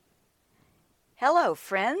Hello,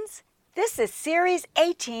 friends. This is Series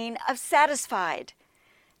 18 of Satisfied.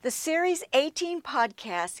 The Series 18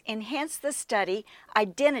 podcasts enhance the study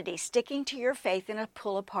Identity Sticking to Your Faith in a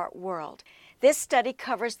Pull-Apart World. This study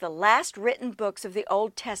covers the last written books of the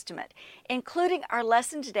Old Testament, including our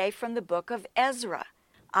lesson today from the book of Ezra.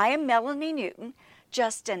 I am Melanie Newton,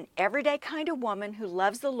 just an everyday kind of woman who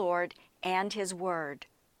loves the Lord and His Word.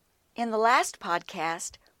 In the last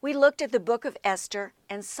podcast, we looked at the book of Esther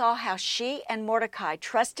and saw how she and Mordecai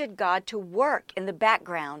trusted God to work in the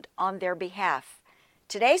background on their behalf.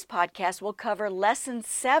 Today's podcast will cover Lesson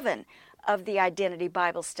 7 of the Identity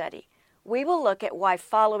Bible Study. We will look at why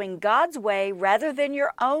following God's way rather than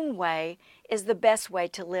your own way is the best way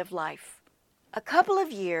to live life. A couple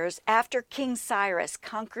of years after King Cyrus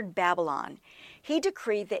conquered Babylon, he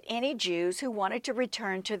decreed that any Jews who wanted to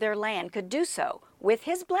return to their land could do so with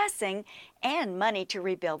his blessing and money to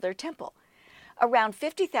rebuild their temple. Around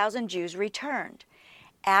 50,000 Jews returned.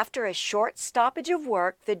 After a short stoppage of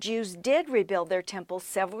work, the Jews did rebuild their temple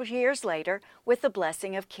several years later with the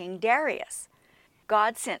blessing of King Darius.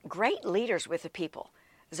 God sent great leaders with the people.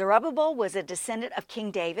 Zerubbabel was a descendant of King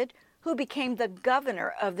David, who became the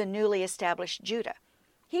governor of the newly established Judah.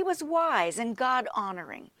 He was wise and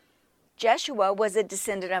God-honoring. Jeshua was a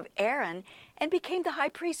descendant of Aaron and became the high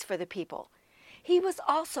priest for the people. He was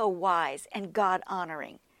also wise and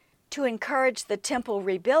God-honoring. To encourage the temple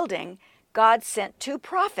rebuilding, God sent two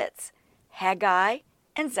prophets, Haggai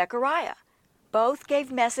and Zechariah. Both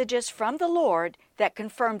gave messages from the Lord that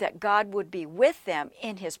confirmed that God would be with them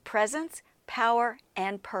in His presence, power,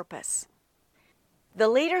 and purpose. The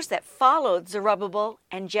leaders that followed Zerubbabel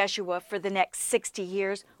and Jeshua for the next 60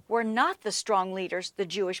 years were not the strong leaders the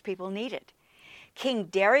Jewish people needed. King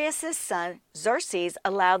Darius' son, Xerxes,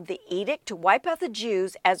 allowed the edict to wipe out the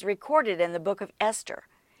Jews as recorded in the book of Esther.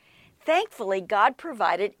 Thankfully, God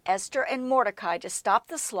provided Esther and Mordecai to stop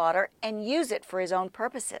the slaughter and use it for His own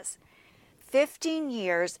purposes. 15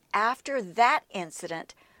 years after that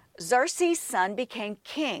incident, Xerxes' son became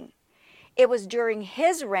king. It was during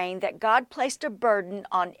his reign that God placed a burden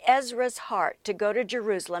on Ezra's heart to go to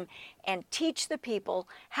Jerusalem and teach the people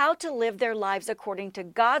how to live their lives according to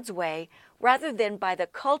God's way rather than by the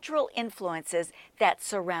cultural influences that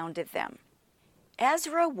surrounded them.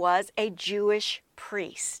 Ezra was a Jewish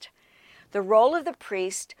priest. The role of the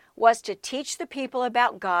priest was to teach the people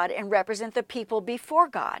about God and represent the people before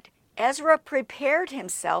God. Ezra prepared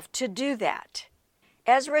himself to do that.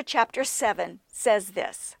 Ezra chapter 7 says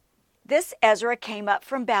this, "This Ezra came up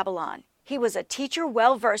from Babylon. He was a teacher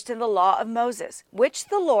well versed in the law of Moses, which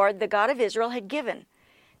the Lord, the God of Israel, had given.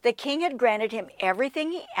 The king had granted him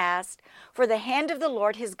everything he asked, for the hand of the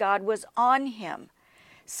Lord his God was on him.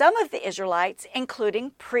 Some of the Israelites,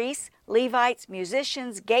 including priests, Levites,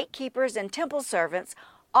 musicians, gatekeepers, and temple servants,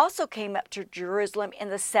 also came up to Jerusalem in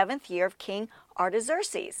the 7th year of King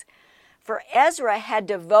Artaxerxes. For Ezra had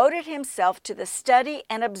devoted himself to the study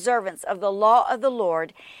and observance of the law of the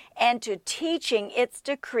Lord and to teaching its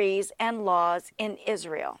decrees and laws in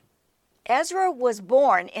Israel." Ezra was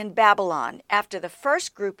born in Babylon after the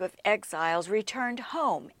first group of exiles returned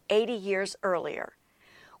home 80 years earlier.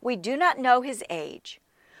 We do not know his age.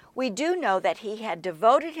 We do know that he had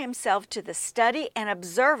devoted himself to the study and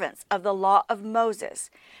observance of the law of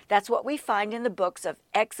Moses. That's what we find in the books of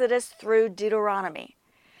Exodus through Deuteronomy.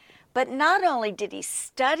 But not only did he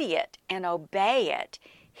study it and obey it,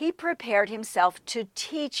 he prepared himself to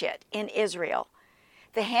teach it in Israel.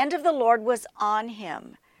 The hand of the Lord was on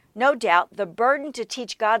him. No doubt the burden to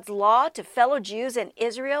teach God's law to fellow Jews in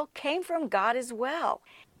Israel came from God as well.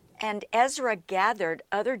 And Ezra gathered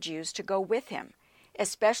other Jews to go with him,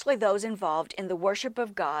 especially those involved in the worship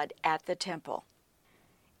of God at the temple.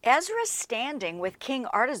 Ezra's standing with King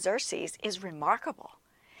Artaxerxes is remarkable.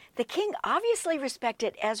 The king obviously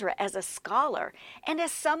respected Ezra as a scholar and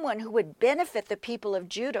as someone who would benefit the people of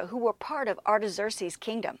Judah who were part of Artaxerxes'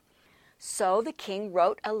 kingdom. So the king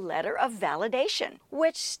wrote a letter of validation,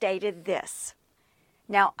 which stated this,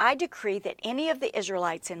 "Now I decree that any of the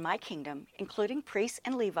Israelites in my kingdom, including priests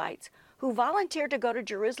and Levites, who volunteer to go to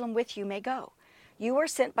Jerusalem with you may go. You are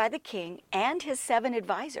sent by the king and his 7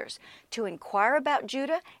 advisors to inquire about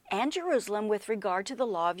Judah and Jerusalem with regard to the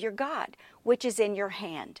law of your God, which is in your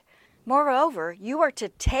hand. Moreover, you are to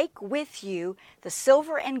take with you the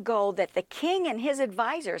silver and gold that the king and his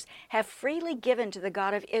advisors have freely given to the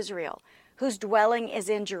God of Israel, whose dwelling is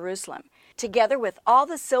in Jerusalem, together with all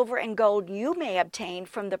the silver and gold you may obtain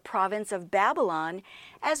from the province of Babylon,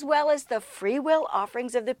 as well as the freewill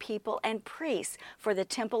offerings of the people and priests for the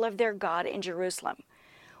temple of their God in Jerusalem.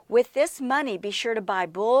 With this money be sure to buy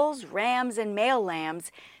bulls, rams, and male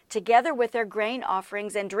lambs, together with their grain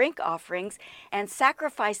offerings and drink offerings, and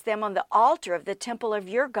sacrifice them on the altar of the temple of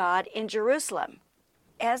your God in Jerusalem.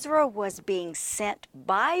 Ezra was being sent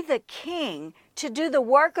by the king to do the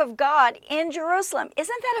work of God in Jerusalem.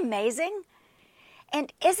 Isn't that amazing?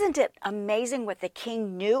 And isn't it amazing what the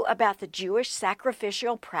king knew about the Jewish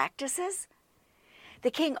sacrificial practices?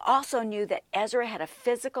 The king also knew that Ezra had a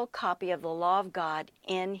physical copy of the law of God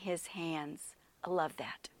in his hands. I love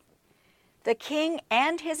that. The king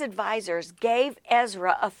and his advisors gave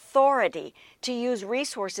Ezra authority to use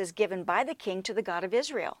resources given by the king to the God of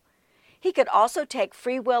Israel. He could also take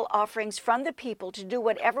free will offerings from the people to do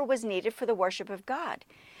whatever was needed for the worship of God.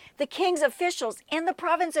 The king's officials in the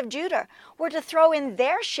province of Judah were to throw in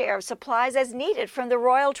their share of supplies as needed from the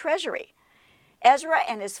royal treasury. Ezra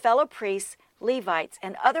and his fellow priests, Levites,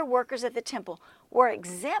 and other workers at the temple were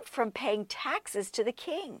exempt from paying taxes to the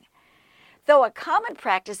king. Though a common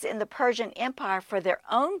practice in the Persian Empire for their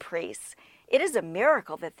own priests, it is a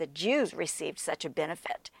miracle that the Jews received such a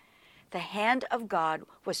benefit. The hand of God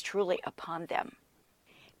was truly upon them.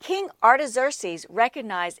 King Artaxerxes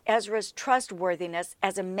recognized Ezra's trustworthiness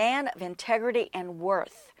as a man of integrity and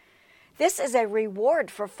worth. This is a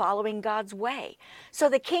reward for following God's way, so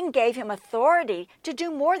the king gave him authority to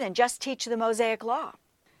do more than just teach the Mosaic Law.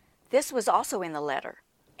 This was also in the letter.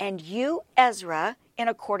 And you, Ezra, in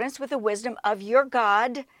accordance with the wisdom of your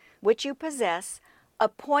God, which you possess,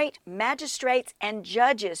 appoint magistrates and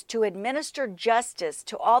judges to administer justice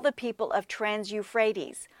to all the people of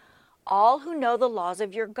Trans-Euphrates, all who know the laws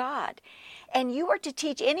of your God, and you are to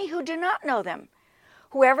teach any who do not know them.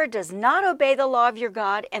 Whoever does not obey the law of your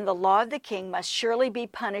God and the law of the king must surely be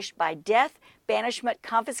punished by death, banishment,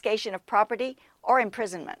 confiscation of property, or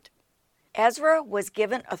imprisonment. Ezra was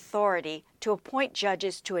given authority to appoint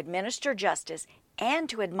judges to administer justice and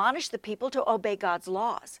to admonish the people to obey God's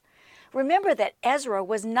laws. Remember that Ezra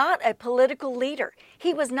was not a political leader.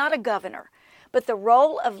 He was not a governor. But the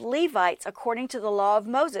role of Levites, according to the law of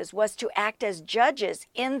Moses, was to act as judges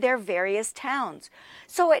in their various towns.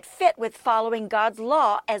 So it fit with following God's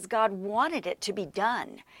law as God wanted it to be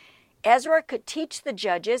done. Ezra could teach the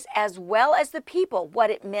judges as well as the people what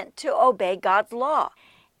it meant to obey God's law.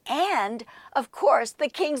 And, of course, the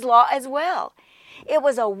king's law as well. It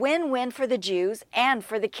was a win-win for the Jews and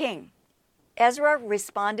for the king. Ezra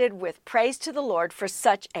responded with praise to the Lord for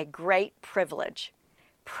such a great privilege.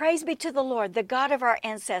 Praise be to the Lord, the God of our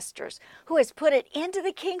ancestors, who has put it into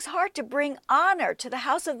the king's heart to bring honor to the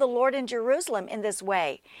house of the Lord in Jerusalem in this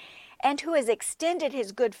way, and who has extended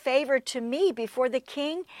his good favor to me before the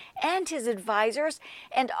king and his advisors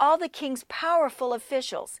and all the king's powerful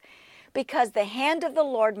officials. Because the hand of the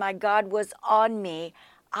Lord my God was on me,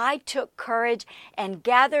 I took courage and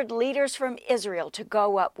gathered leaders from Israel to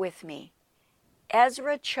go up with me.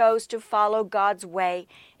 Ezra chose to follow God's way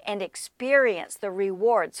and experience the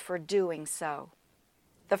rewards for doing so.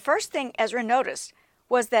 The first thing Ezra noticed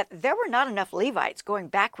was that there were not enough Levites going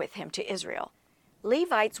back with him to Israel.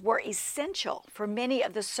 Levites were essential for many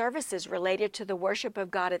of the services related to the worship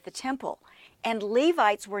of God at the temple, and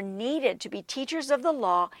Levites were needed to be teachers of the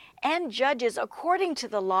law and judges according to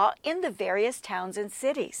the law in the various towns and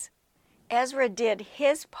cities. Ezra did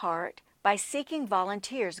his part by seeking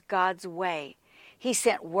volunteers God's way. He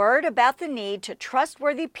sent word about the need to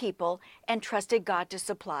trustworthy people and trusted God to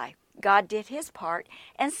supply. God did his part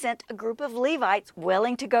and sent a group of Levites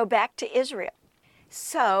willing to go back to Israel.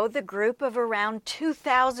 So the group of around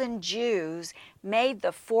 2,000 Jews made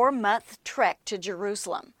the 4-month trek to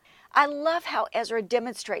Jerusalem. I love how Ezra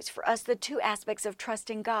demonstrates for us the two aspects of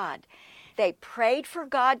trusting God. They prayed for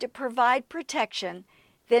God to provide protection,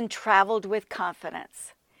 then traveled with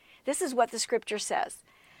confidence. This is what the scripture says.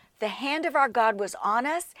 The hand of our God was on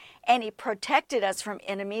us, and he protected us from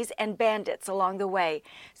enemies and bandits along the way.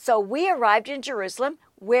 So we arrived in Jerusalem,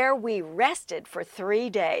 where we rested for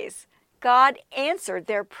 3 days. God answered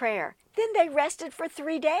their prayer. Then they rested for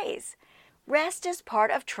 3 days. Rest is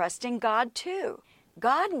part of trusting God too.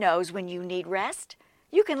 God knows when you need rest.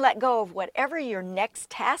 You can let go of whatever your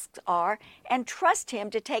next tasks are and trust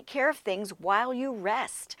him to take care of things while you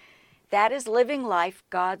rest. That is living life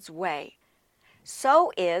God's way.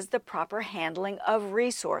 So is the proper handling of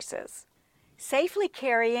resources. Safely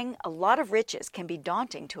carrying a lot of riches can be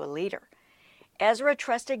daunting to a leader. Ezra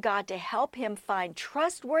trusted God to help him find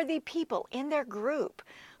trustworthy people in their group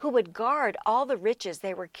who would guard all the riches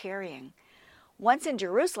they were carrying. Once in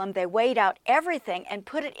Jerusalem, they weighed out everything and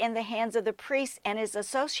put it in the hands of the priest and his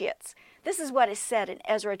associates. This is what is said in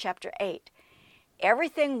Ezra chapter 8.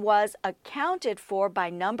 Everything was accounted for by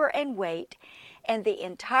number and weight, and the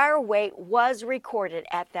entire weight was recorded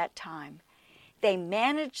at that time. They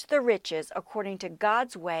managed the riches according to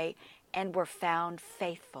God's way and were found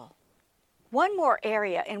faithful. One more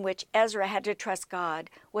area in which Ezra had to trust God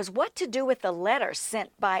was what to do with the letter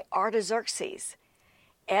sent by Artaxerxes.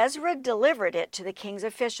 Ezra delivered it to the king's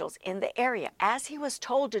officials in the area, as he was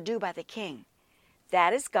told to do by the king.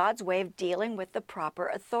 That is God's way of dealing with the proper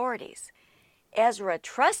authorities. Ezra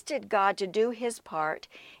trusted God to do his part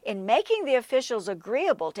in making the officials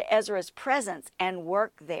agreeable to Ezra's presence and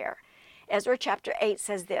work there. Ezra chapter 8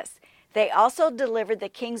 says this, "They also delivered the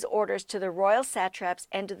king's orders to the royal satraps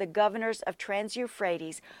and to the governors of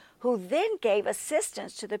Trans-Euphrates, who then gave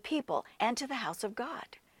assistance to the people and to the house of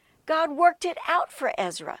God." God worked it out for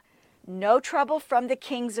Ezra. No trouble from the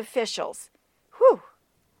king's officials. Whew!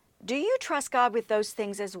 Do you trust God with those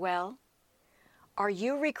things as well? Are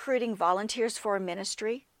you recruiting volunteers for a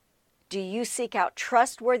ministry? Do you seek out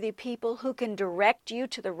trustworthy people who can direct you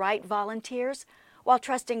to the right volunteers while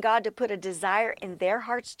trusting God to put a desire in their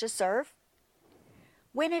hearts to serve?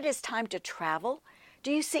 When it is time to travel,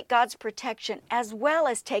 do you seek God's protection as well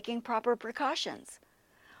as taking proper precautions?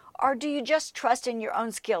 Or do you just trust in your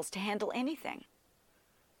own skills to handle anything?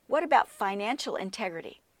 What about financial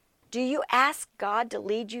integrity? Do you ask God to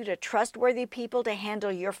lead you to trustworthy people to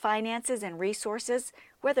handle your finances and resources,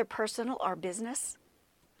 whether personal or business?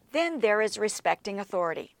 Then there is respecting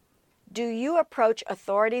authority. Do you approach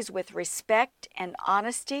authorities with respect and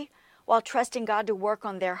honesty while trusting God to work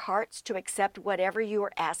on their hearts to accept whatever you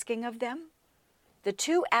are asking of them? The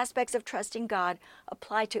two aspects of trusting God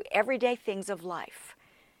apply to everyday things of life.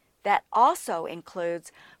 That also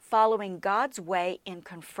includes following God's way in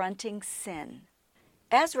confronting sin.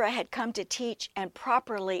 Ezra had come to teach and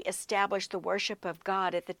properly establish the worship of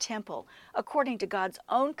God at the temple according to God's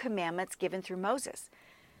own commandments given through Moses.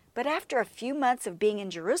 But after a few months of being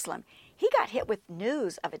in Jerusalem, he got hit with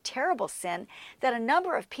news of a terrible sin that a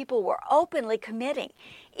number of people were openly committing,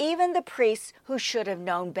 even the priests who should have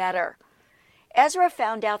known better. Ezra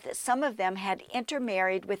found out that some of them had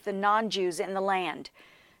intermarried with the non-Jews in the land.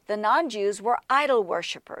 The non-Jews were idol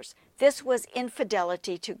worshippers. This was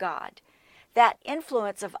infidelity to God. That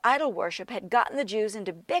influence of idol worship had gotten the Jews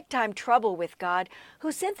into big-time trouble with God,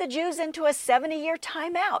 who sent the Jews into a 70-year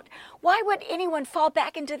timeout. Why would anyone fall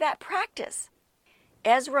back into that practice?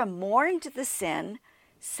 Ezra mourned the sin,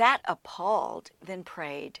 sat appalled, then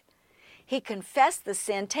prayed. He confessed the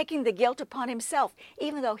sin, taking the guilt upon himself,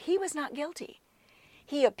 even though he was not guilty.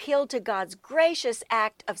 He appealed to God's gracious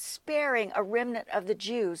act of sparing a remnant of the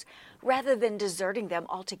Jews rather than deserting them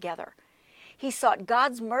altogether. He sought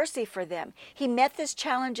God's mercy for them. He met this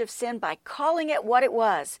challenge of sin by calling it what it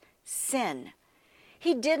was, sin.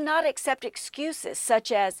 He did not accept excuses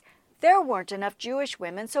such as, there weren't enough Jewish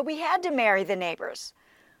women, so we had to marry the neighbors.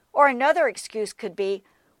 Or another excuse could be,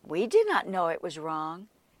 we did not know it was wrong.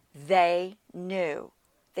 They knew.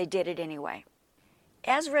 They did it anyway.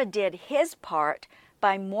 Ezra did his part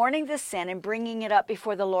by mourning the sin and bringing it up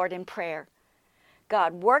before the Lord in prayer.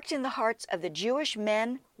 God worked in the hearts of the Jewish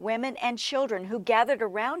men, women, and children who gathered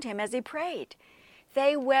around him as he prayed.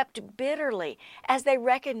 They wept bitterly as they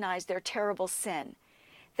recognized their terrible sin.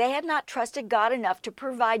 They had not trusted God enough to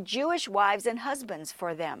provide Jewish wives and husbands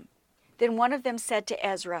for them. Then one of them said to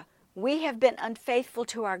Ezra, "We have been unfaithful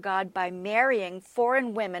to our God by marrying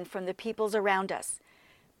foreign women from the peoples around us.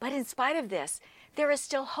 But in spite of this, there is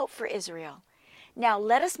still hope for Israel. Now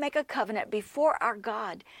let us make a covenant before our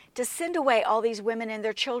God to send away all these women and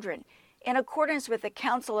their children, in accordance with the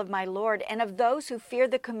counsel of my Lord and of those who fear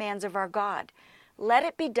the commands of our God. Let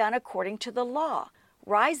it be done according to the law.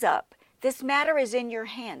 Rise up. This matter is in your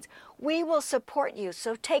hands. We will support you,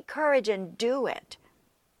 so take courage and do it."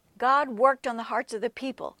 God worked on the hearts of the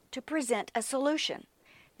people to present a solution.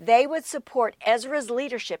 They would support Ezra's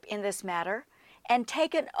leadership in this matter and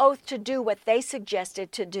take an oath to do what they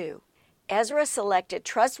suggested to do. Ezra selected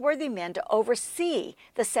trustworthy men to oversee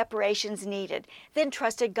the separations needed, then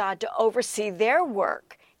trusted God to oversee their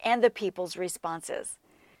work and the people's responses.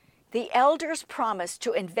 The elders promised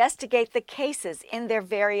to investigate the cases in their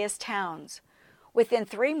various towns. Within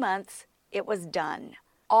 3 months, it was done.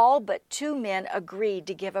 All but 2 men agreed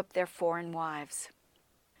to give up their foreign wives.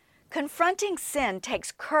 Confronting sin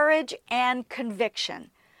takes courage and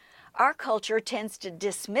conviction. Our culture tends to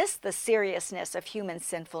dismiss the seriousness of human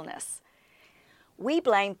sinfulness. We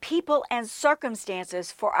blame people and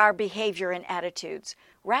circumstances for our behavior and attitudes,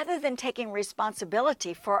 rather than taking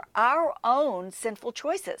responsibility for our own sinful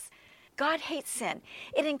choices. God hates sin.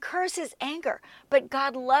 It incurs his anger, but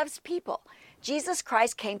God loves people. Jesus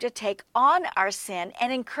Christ came to take on our sin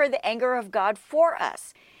and incur the anger of God for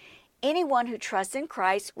us. Anyone who trusts in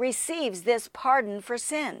Christ receives this pardon for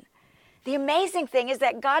sin. The amazing thing is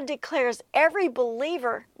that God declares every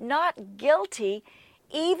believer not guilty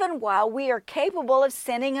even while we are capable of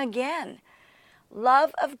sinning again.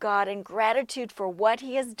 Love of God and gratitude for what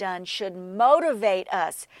He has done should motivate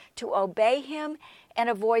us to obey Him and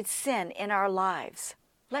avoid sin in our lives.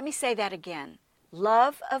 Let me say that again.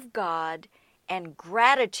 Love of God and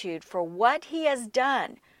gratitude for what He has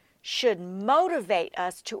done should motivate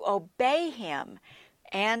us to obey Him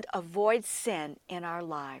and avoid sin in our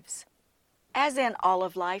lives. As in all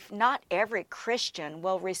of life, not every Christian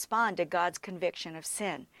will respond to God's conviction of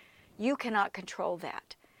sin. You cannot control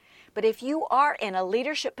that. But if you are in a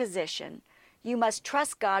leadership position, you must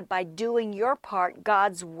trust God by doing your part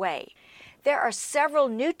God's way. There are several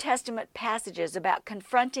New Testament passages about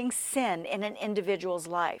confronting sin in an individual's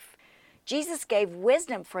life. Jesus gave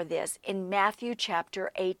wisdom for this in Matthew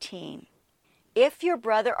chapter 18. If your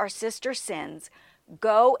brother or sister sins,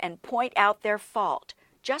 go and point out their fault,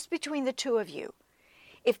 just between the two of you.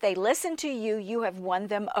 If they listen to you, you have won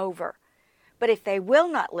them over. But if they will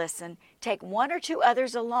not listen, take one or two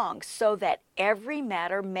others along, so that every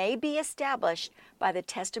matter may be established by the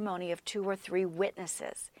testimony of 2 or 3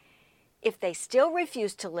 witnesses. If they still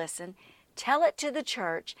refuse to listen, tell it to the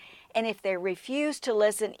church, and if they refuse to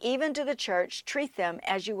listen even to the church, treat them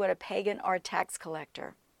as you would a pagan or a tax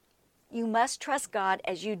collector. You must trust God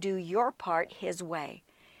as you do your part His way.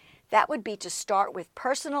 That would be to start with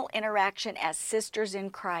personal interaction as sisters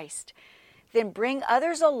in Christ. Then bring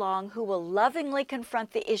others along who will lovingly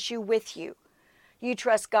confront the issue with you. You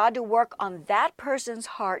trust God to work on that person's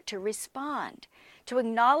heart to respond, to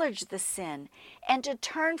acknowledge the sin, and to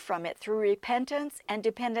turn from it through repentance and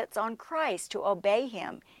dependence on Christ to obey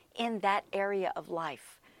Him in that area of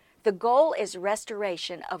life. The goal is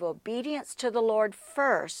restoration of obedience to the Lord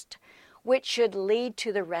first, which should lead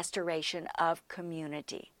to the restoration of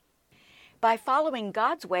community. By following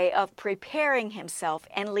God's way of preparing himself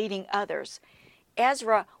and leading others,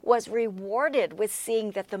 Ezra was rewarded with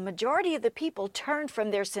seeing that the majority of the people turned from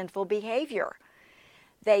their sinful behavior.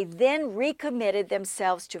 They then recommitted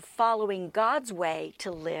themselves to following God's way to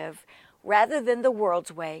live rather than the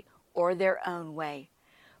world's way or their own way.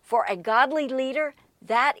 For a godly leader,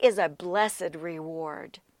 that is a blessed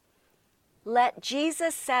reward. Let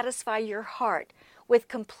Jesus satisfy your heart with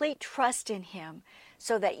complete trust in Him,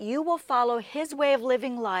 so that you will follow His way of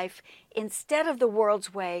living life instead of the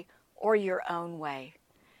world's way or your own way.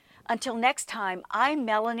 Until next time, I'm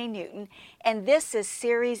Melanie Newton, and this is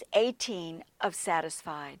Series 18 of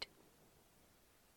Satisfied.